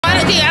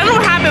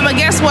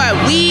guess what?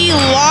 We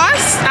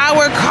lost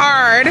our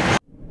card.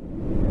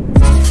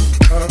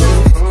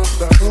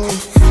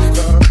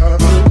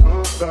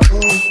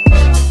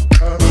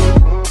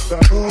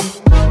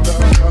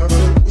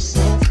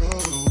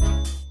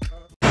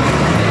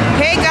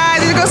 Hey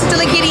guys, this is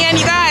Sincerely Kay-Deann.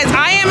 You guys,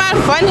 I am at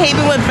Fun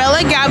Haven with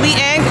Bella, Gabby,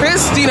 and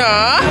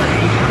Christina.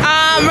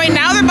 Right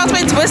now they're about to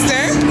play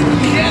Twister.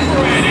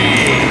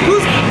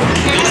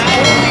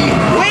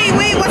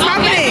 Wait, what's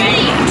happening?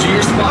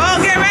 Oh,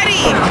 get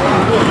ready.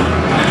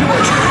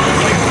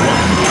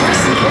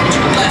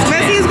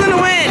 Messi's gonna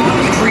win.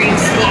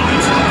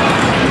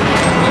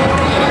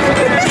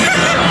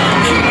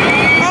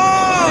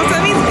 Oh, so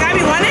that means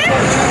Gabby won it?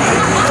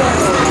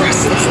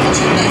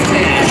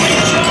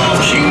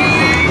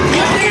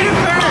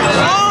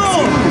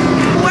 Oh,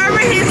 whoever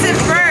hits it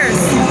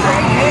first.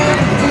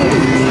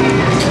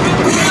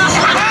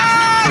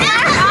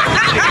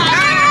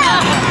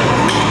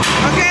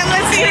 Okay,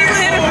 let's see who's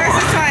gonna hit it first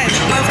this time.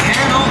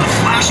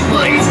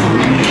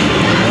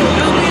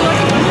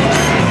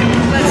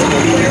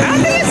 I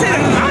don't think it's hit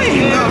him. I don't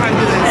even know how to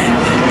do this.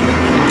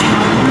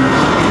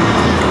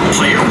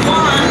 Player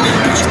one,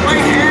 put your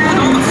right hand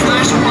on the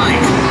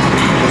flashlight.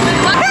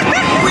 But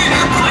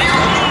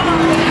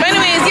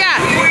anyways, yeah.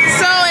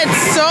 So it's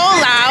so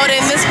loud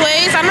in this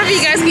place. I don't know if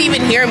you guys can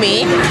even hear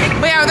me.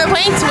 But yeah, they're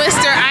playing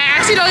Twister. I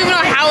actually don't even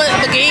know how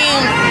the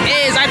game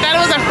is. I thought it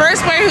was the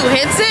first player who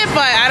hits it,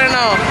 but I don't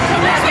know.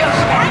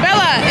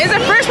 Bella, is the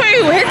first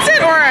player who hits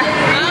it or?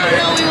 I don't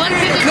know. We want to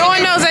No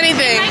one knows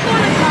anything.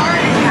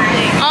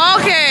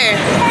 Okay.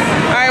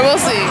 All right, we'll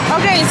see.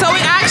 Okay, so we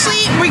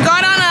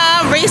got on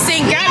a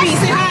racing. Gabby,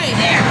 say hi.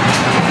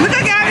 Look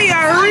at Gabby,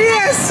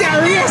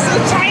 serious in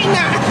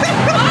China.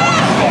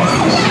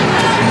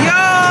 Yo,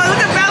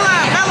 look at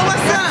Bella. Bella,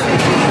 what's up?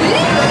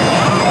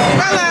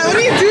 Bella, what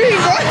are you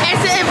doing?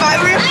 It's an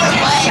environment.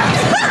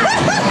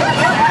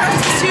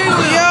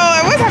 Yo,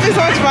 everyone's having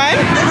so much fun.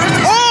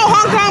 Oh,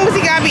 Hong Kong, we'll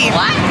see Gabby.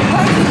 What?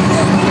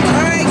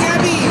 All right,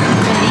 Gabby.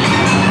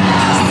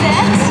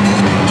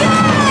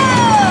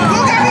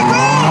 Go, Gabby,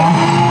 go!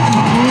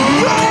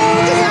 Go,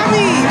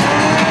 Gabby!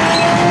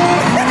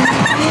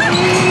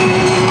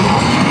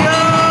 Yo,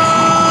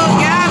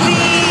 Gabby!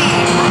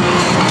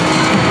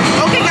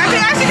 Okay, Gabby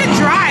actually can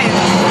drive.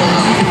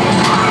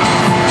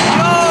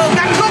 Yo,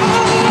 Gabby, go!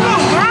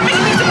 We're not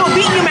making these people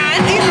beat you,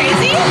 man. Are you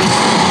crazy?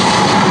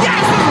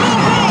 Yes, go!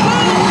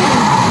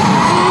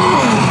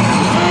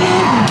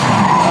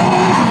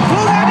 Go,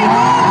 Gabby,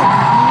 go!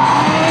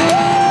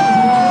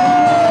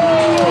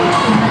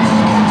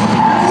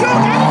 Yo,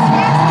 Gabby's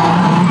fast.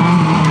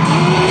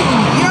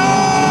 Yo!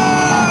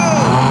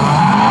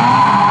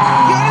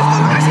 Yo, this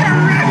is actually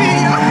revving,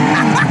 yo!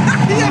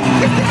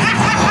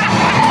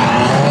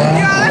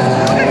 Yo, let's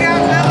look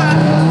at Bella.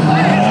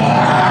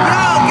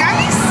 Yo,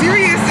 Gabby's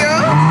serious, yo!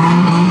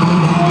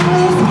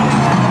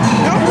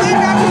 Don't play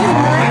Gabby, you're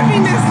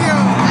revving this, yo!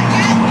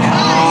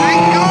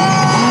 Like, oh,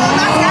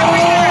 that's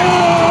Gabby there!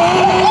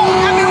 Oh,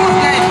 Gabby almost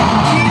dead.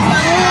 Jeez,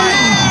 my God.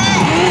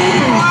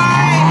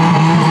 Why?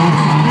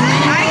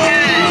 I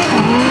can't.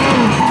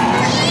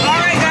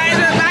 Alright guys,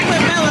 we're back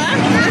with Bella.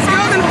 This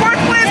girl's in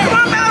fourth place. Come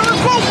on, Bella,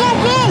 let's go!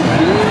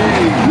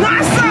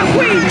 Nice up,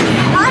 queen!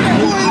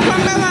 Boy, come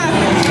on, Bella.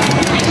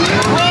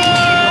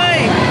 Boy!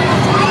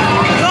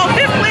 Go,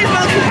 fifth place,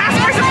 Bella. Pass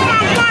first. Come on.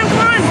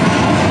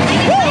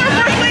 Woo, we're in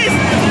first place.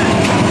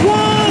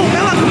 Whoa,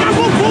 Bella, come on, go.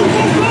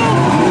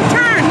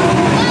 Turn.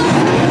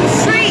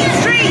 Straight.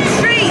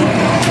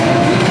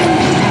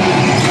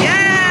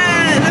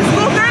 Yes, let's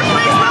go third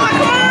place, Bella,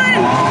 come on,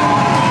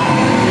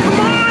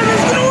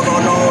 let's go,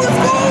 no, let's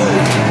go.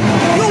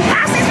 Yo,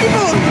 pass these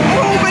people.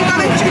 Oh my God,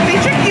 they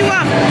tricked you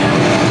up.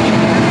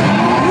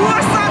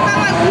 What's up,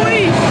 Bella, boy?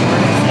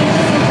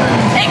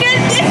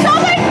 It's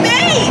all like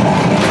me.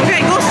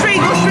 Okay, go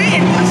straight, and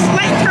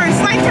slight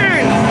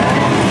turn.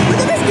 Look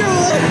at this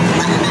girl.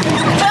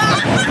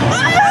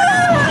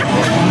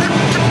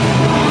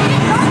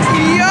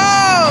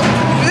 Yo,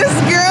 this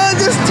girl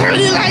just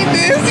turned it like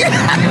this.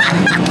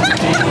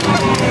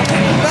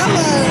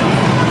 Bella.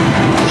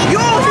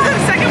 Yo, she's in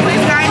second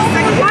place, guys.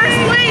 First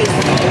place.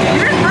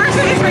 You're in first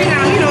place right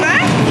now. You know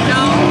that?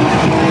 No.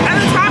 At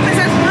the top it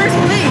says first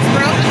place,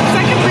 bro.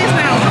 Second place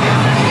now.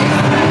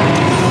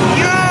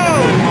 Yo.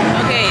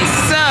 Okay,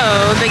 so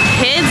the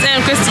kids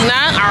and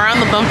Christina are on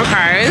the bumper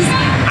cars.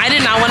 I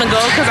did not want to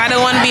go because I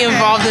didn't want to be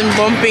involved in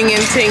bumping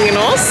and ting, you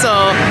know.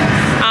 So,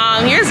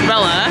 here's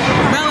Bella.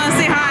 Bella,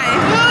 say hi.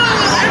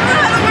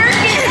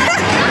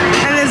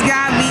 And there's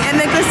Gabby, and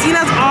then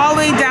Christina's all the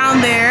way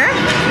down there.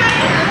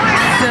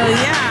 So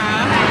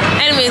yeah.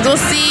 Anyways, we'll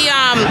see.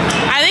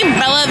 I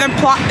think Bella, their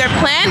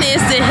plan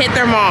is to hit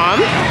their mom.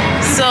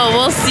 So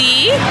we'll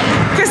see.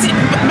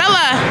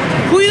 Bella,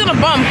 who are you gonna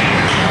bump?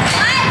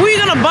 Who are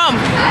you gonna bump?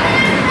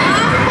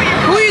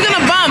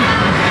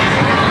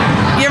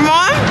 Your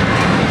mom?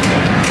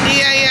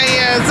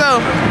 Yeah.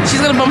 So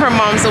she's gonna bump her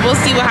mom. So we'll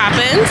see what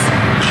happens.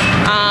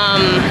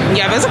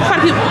 Yeah, there's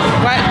quite a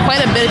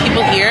bit of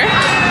people here.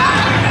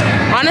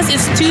 Honestly,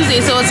 it's Tuesday,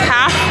 so it's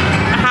half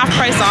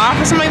price off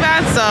or something like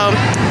that. So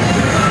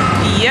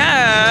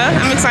yeah,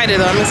 I'm excited. excited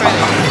though. I'm excited.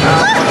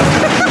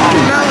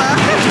 Bella.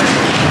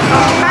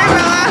 Hi,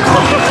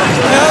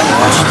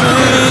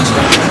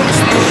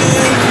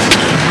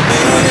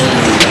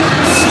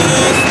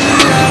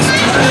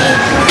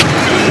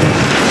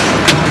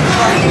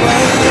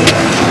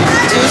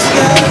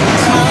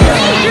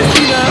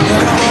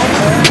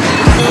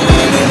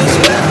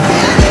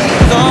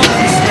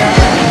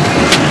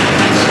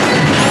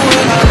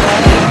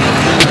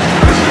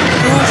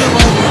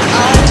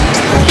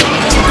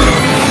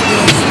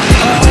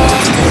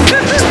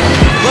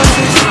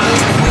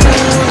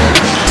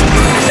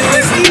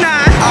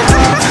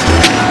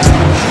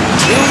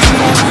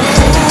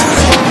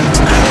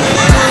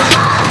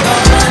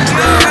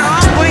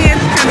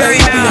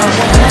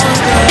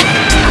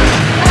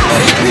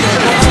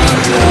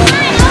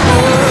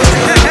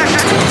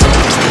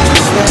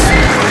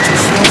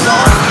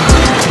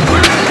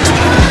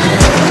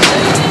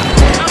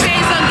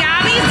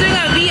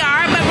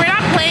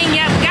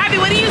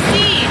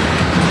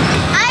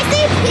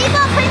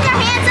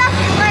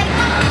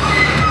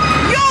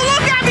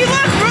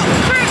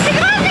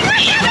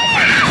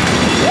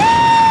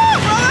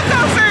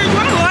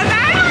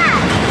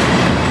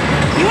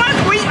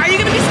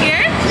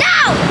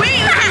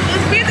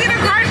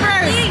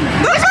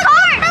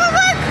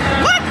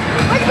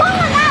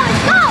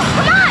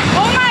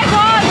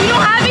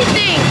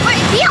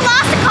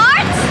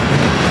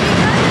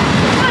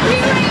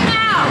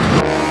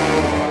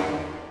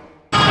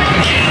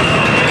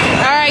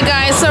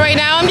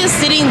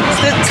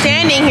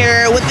 standing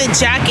here with the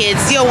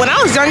jackets. Yo, when I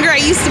was younger, I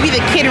used to be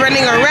the kid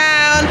running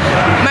around.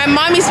 My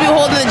mom used to be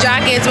holding the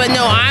jackets, but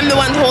no, I'm the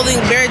one holding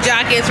their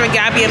jackets for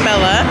Gabby and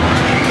Bella.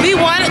 We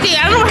won. Okay,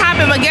 I don't know what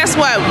happened, but guess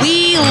what?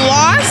 We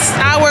lost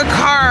our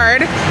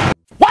card.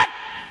 What?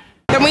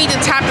 Then we need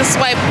to tap the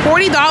swipe.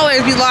 $40,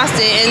 we lost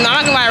it, and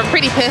I'm not gonna lie, we're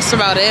pretty pissed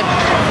about it.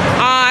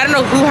 I don't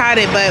know who had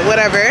it, but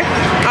whatever.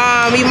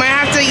 We might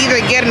have to either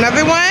get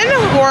another one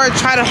or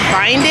try to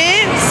find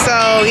it.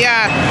 So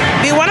yeah,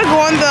 they want to go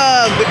on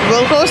the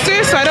roller coaster,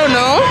 so I don't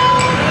know,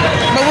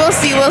 but we'll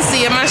see.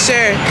 I'm not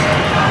sure.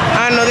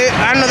 I don't know.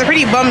 They're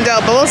pretty bummed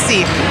out, but we'll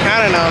see.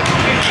 I don't know.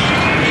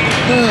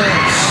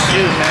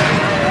 Shoot, man.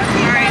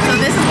 All right, so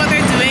this is what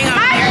they're doing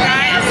up here,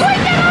 guys.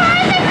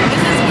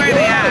 This is where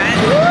they at.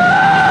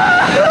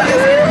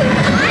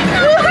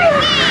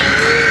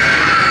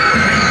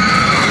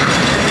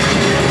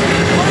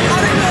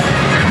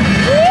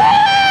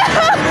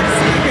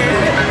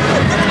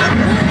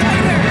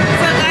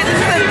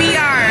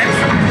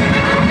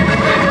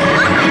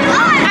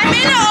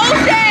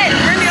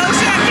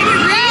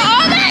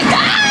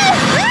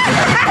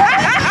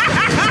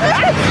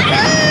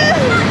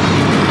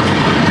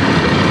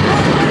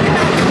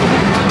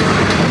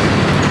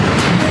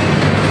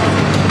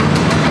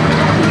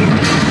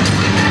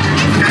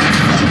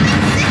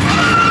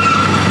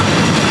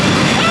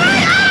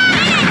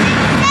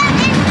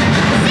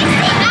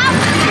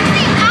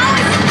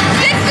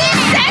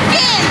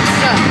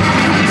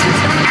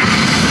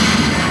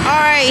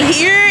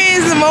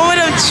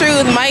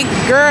 My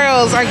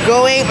girls are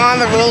going on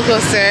the roller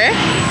coaster.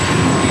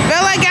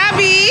 Bella,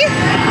 Gabby,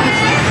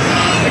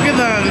 look at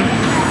them.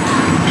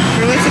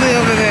 They're literally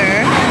over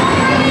there.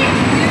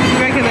 See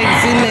if I can like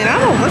zoom in. I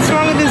don't know what's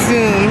wrong with the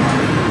zoom.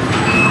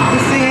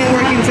 This thing ain't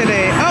working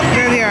today. Oh,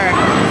 there they are.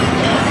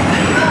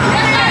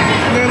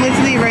 They're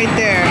literally right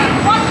there.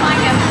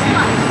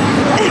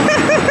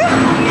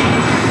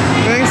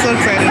 They're so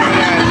excited for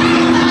that.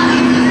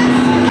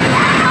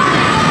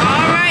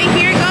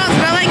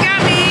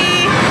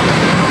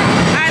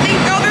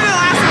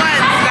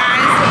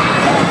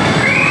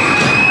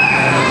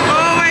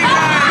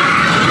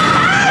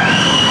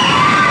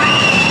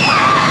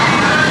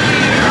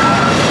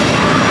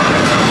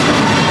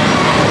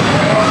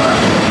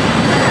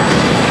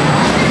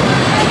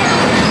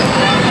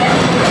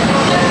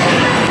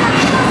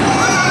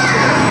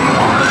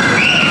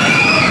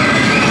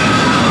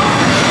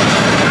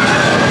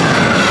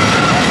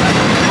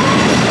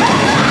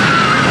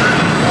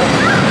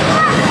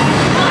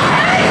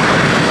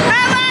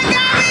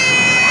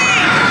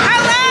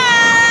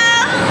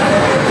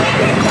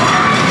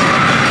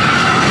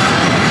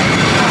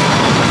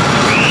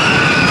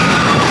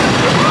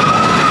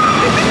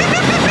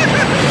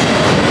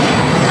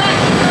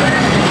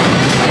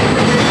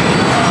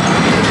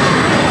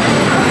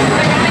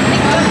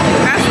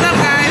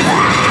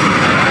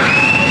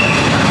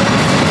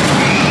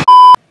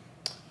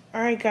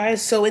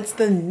 Guys, so it's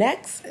the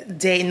next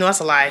day. No,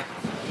 that's a lie.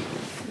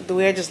 The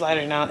way I just lied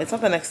right now, it's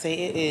not the next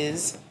day. It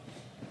is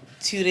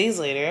 2 days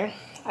later.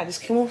 I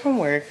just came home from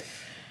work.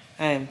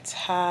 I am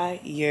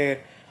tired.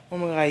 Oh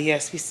my god,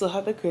 yes, we still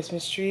have the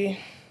Christmas tree.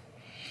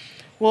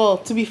 Well,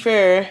 to be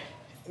fair,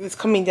 it's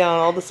coming down.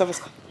 All the stuff is,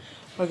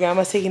 my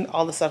grandma's taking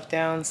all the stuff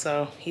down,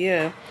 so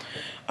yeah.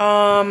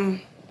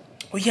 Well,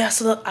 yeah,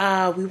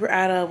 so we were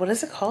at what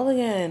is it called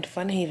again?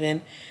 Fun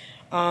Haven.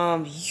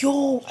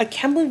 Yo, I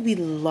can't believe we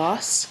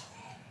lost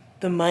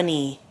the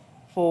money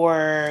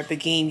for the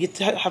game. You have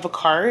to have a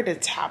card to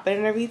tap it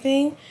and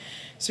everything,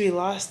 so we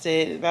lost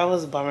it. That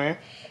was a bummer,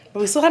 But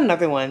we still had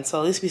another one, so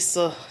at least we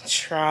still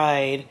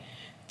tried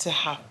to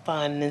have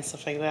fun and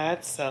stuff like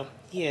that. So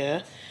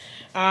yeah.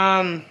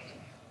 Oh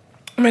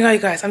my god, you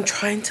guys, I'm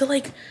trying to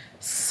like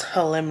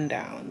slim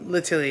down,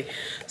 literally.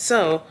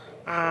 So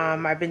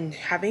I've been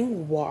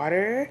having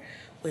water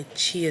with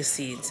chia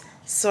seeds.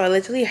 So I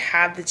literally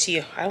have the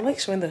chia. I don't like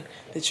showing the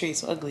tree, it's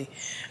so ugly.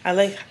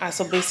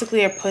 So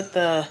basically I put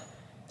the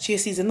chia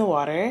seeds in the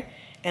water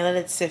and let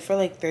it sit for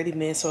like 30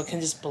 minutes so it can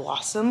just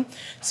blossom.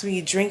 So when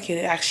you drink it,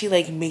 it actually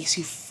like makes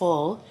you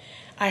full.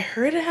 I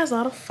heard it has a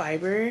lot of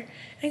fiber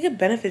and good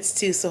benefits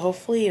too, so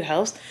hopefully it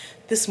helps.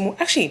 This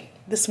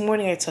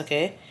morning I took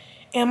it,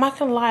 and I'm not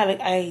gonna lie,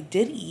 like I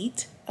did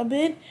eat a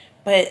bit,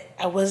 but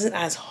I wasn't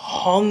as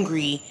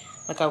hungry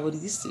like I would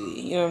used to be.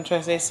 You know what I'm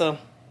trying to say? So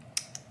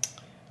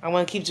I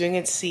want to keep doing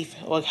it to see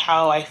like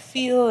how I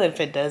feel,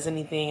 if it does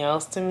anything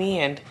else to me,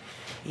 and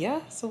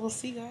yeah, so we'll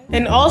see, guys.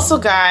 And also,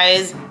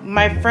 guys,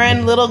 my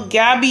friend little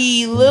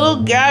Gabby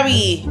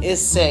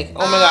is sick. Oh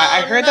my god,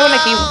 I heard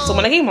that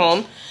when I came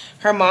home,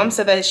 her mom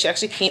said that she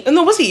actually came. Oh,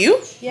 no, was it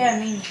you? Yeah,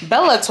 me.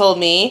 Bella told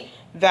me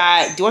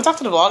that. Do you want to talk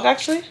to the vlog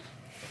actually?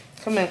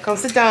 Come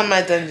sit down in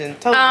my dungeon.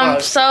 Tell the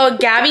vlog. So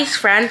Gabby's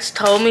friends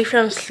told me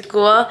from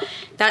school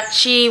that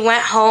she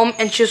went home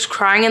and she was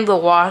crying in the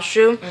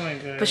washroom. Oh my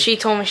god. But she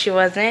told me she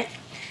wasn't.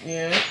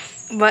 Yeah.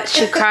 But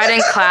she cried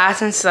in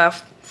class and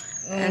stuff.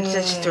 And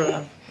just threw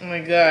up. Oh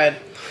my god.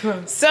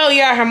 So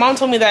yeah, her mom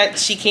told me that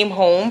she came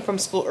home from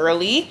school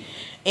early.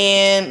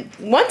 And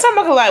one time, I'm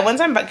not gonna lie, one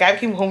time Gabby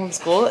came home from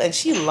school and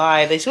she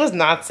lied. Like, she was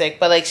not sick,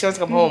 but like she wants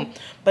to come home.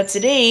 But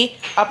today,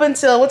 up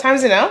until, what time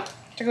is it now?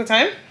 Check the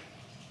time.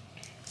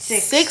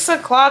 6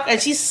 o'clock, and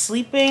she's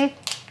sleeping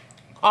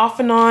off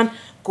and on,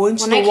 going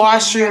to the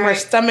washroom. Her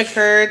stomach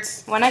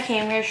hurts. When I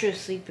came here, she was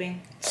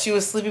sleeping. She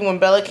was sleeping when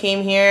Bella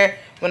came here.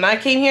 When I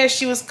came here,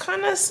 she was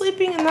kind of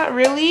sleeping and not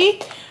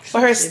really.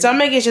 But her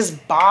stomach is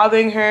just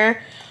bothering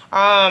her.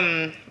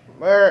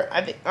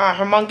 I think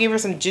her mom gave her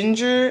some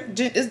ginger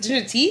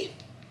tea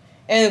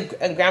and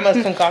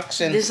grandma's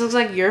concoction. This looks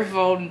like your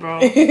phone, bro.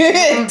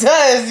 It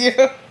does,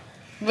 you.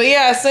 But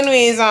yeah, so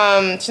anyways,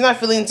 she's not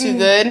feeling too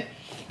good.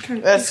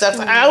 That stuff.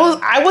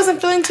 I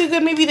wasn't feeling too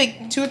good maybe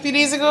like 2 or 3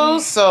 days ago.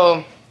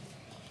 So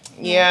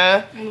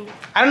yeah,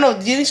 I don't know.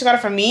 Do you think she got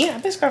it from me? I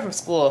think she got it from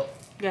school.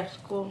 Yeah,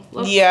 school.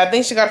 Look. Yeah, I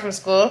think she got it from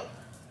school.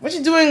 What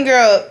you doing,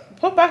 girl?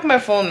 Put back my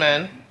phone,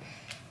 man.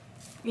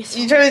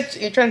 You're trying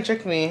to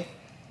trick me.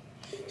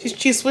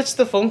 She switched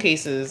the phone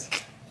cases.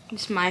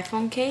 This is my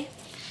phone case?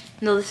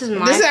 No, this is my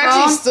phone. This is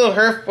actually still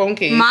her phone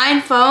case.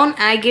 My phone,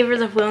 and I gave her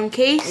the phone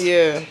case.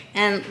 Yeah.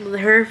 And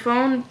her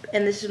phone,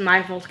 and this is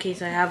my phone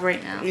case I have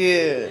right now.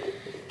 Yeah.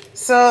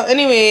 So,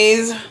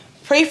 anyways,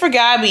 pray for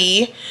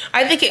Gabby.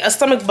 I think a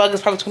stomach bug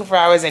is probably 24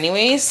 hours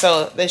anyway,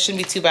 so that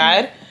shouldn't be too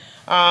bad.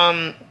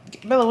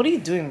 Bella, what are you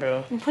doing,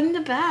 bro? I'm putting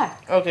it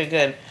back. Okay,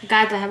 good.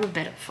 Guys, I have a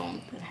better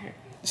phone than her.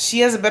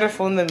 She has a better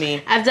phone than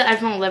me. I have the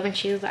iPhone 11,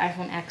 she has the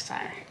iPhone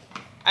XR.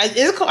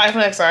 Is it called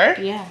iPhone XR?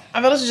 Yeah. I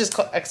thought it was just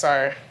called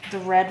XR. The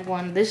red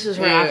one. This is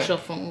her actual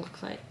phone,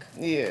 looks like.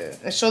 Yeah.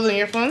 And show them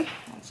your phone.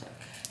 One sec.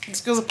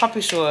 This girl's a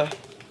puppy show.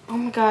 Oh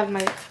my god,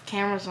 my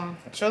camera's on.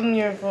 Show them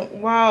your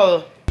phone.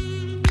 Wow.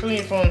 Show them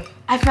your phone.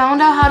 I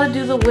found out how to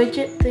do the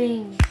widget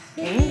thing.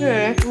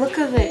 Okay. Look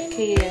at it,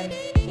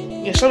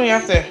 Kay-Deann. Yeah, show me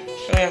after.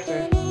 Show me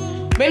after.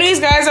 But anyways,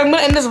 guys, I'm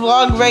gonna end this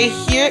vlog right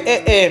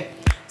here.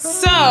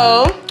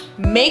 So,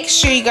 make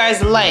sure you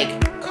guys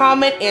like,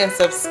 comment, and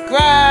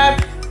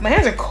subscribe. My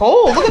hands are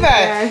cold. Look at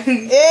that.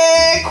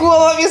 Yeah, cool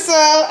up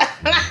yourself.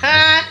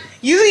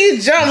 Usually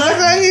you jump. Look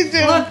what you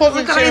do. Look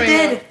what I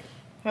did.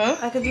 Huh?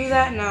 I could do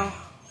that now.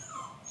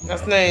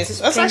 That's nice.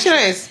 That's actually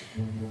nice.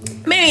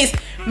 Anyways,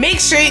 make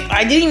sure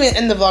I didn't even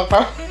end the vlog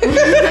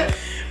probably.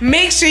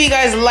 Make sure you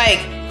guys like,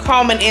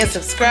 comment, and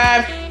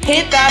subscribe.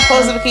 Hit that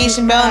post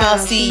notification bell, and I'll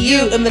see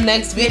you in the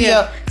next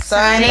video.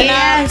 Signing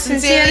out.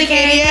 Sincerely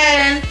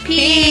Kay-Deann.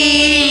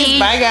 Peace.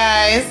 Bye,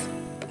 guys.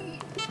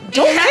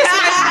 Don't kiss me.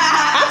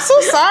 I'm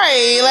so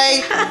sorry.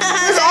 Like,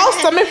 there's all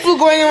stomach flu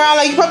going around.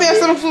 Like, you probably have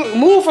stomach flu.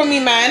 Move from me,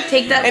 man.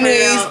 Take that.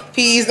 Anyways,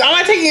 peace. I'm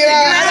not taking it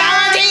out. I'm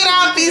not taking it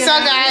out. Peace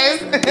out, guys.